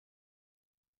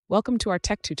Welcome to our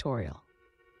tech tutorial.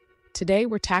 Today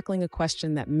we're tackling a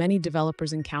question that many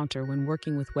developers encounter when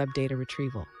working with web data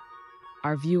retrieval.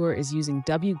 Our viewer is using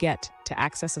wget to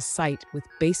access a site with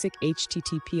basic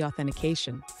HTTP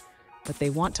authentication, but they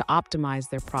want to optimize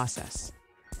their process.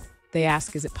 They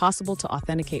ask, is it possible to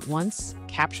authenticate once,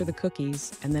 capture the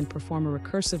cookies, and then perform a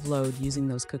recursive load using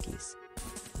those cookies?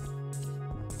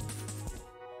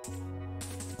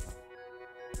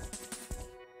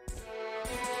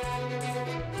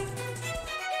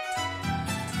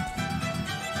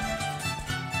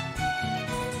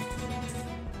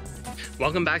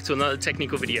 Welcome back to another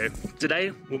technical video.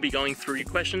 Today, we'll be going through your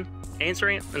question,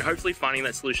 answering it, and hopefully finding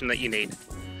that solution that you need.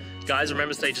 Guys,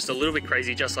 remember to stay just a little bit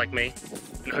crazy, just like me,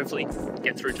 and hopefully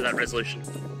get through to that resolution.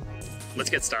 Let's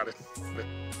get started.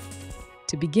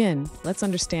 To begin, let's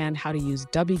understand how to use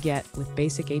wget with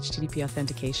basic HTTP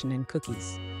authentication and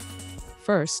cookies.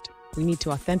 First, we need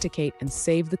to authenticate and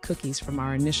save the cookies from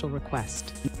our initial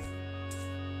request.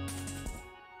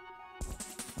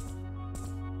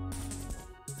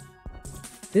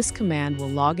 This command will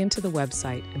log into the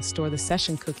website and store the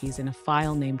session cookies in a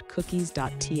file named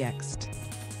cookies.txt.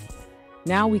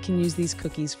 Now we can use these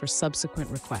cookies for subsequent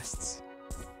requests.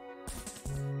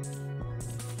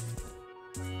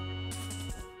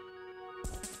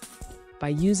 By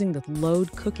using the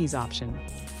Load Cookies option,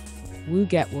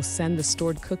 wget will send the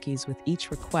stored cookies with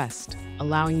each request,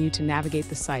 allowing you to navigate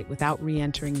the site without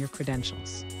re-entering your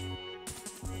credentials.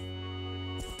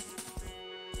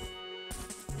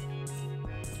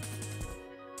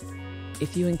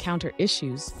 If you encounter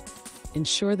issues,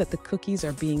 ensure that the cookies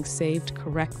are being saved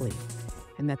correctly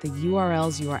and that the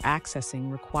URLs you are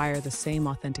accessing require the same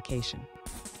authentication.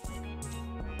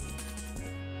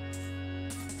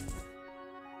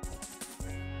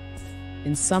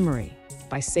 In summary,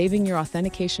 by saving your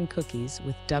authentication cookies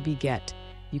with wget,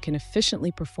 you can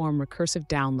efficiently perform recursive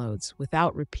downloads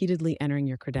without repeatedly entering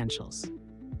your credentials.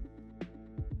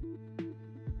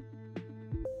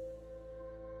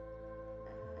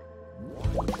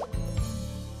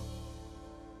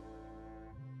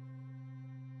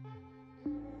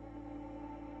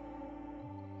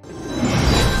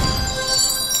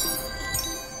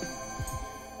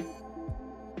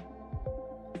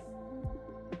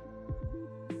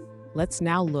 Let's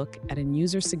now look at a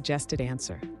user-suggested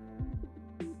answer.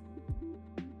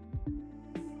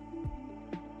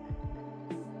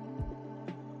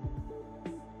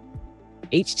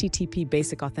 HTTP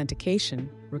Basic Authentication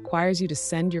requires you to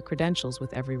send your credentials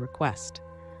with every request.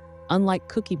 Unlike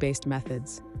cookie-based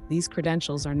methods, these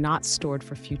credentials are not stored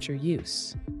for future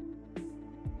use.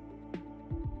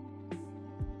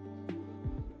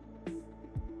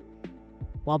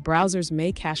 While browsers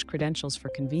may cache credentials for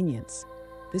convenience,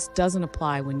 this doesn't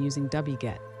apply when using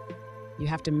wget. You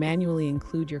have to manually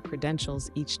include your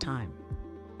credentials each time.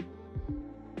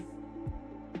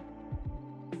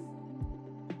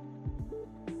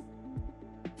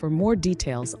 For more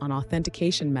details on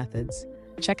authentication methods,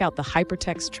 check out the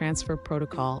Hypertext Transfer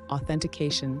Protocol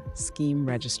Authentication Scheme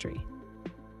Registry.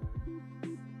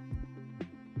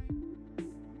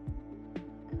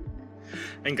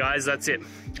 And guys, that's it.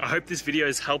 I hope this video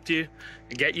has helped you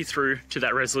and get you through to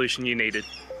that resolution you needed.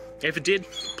 If it did,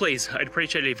 please, I'd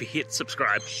appreciate it if you hit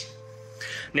subscribe.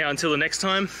 Now, until the next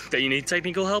time that you need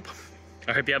technical help,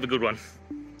 I hope you have a good one.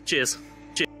 Cheers.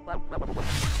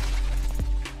 Cheers.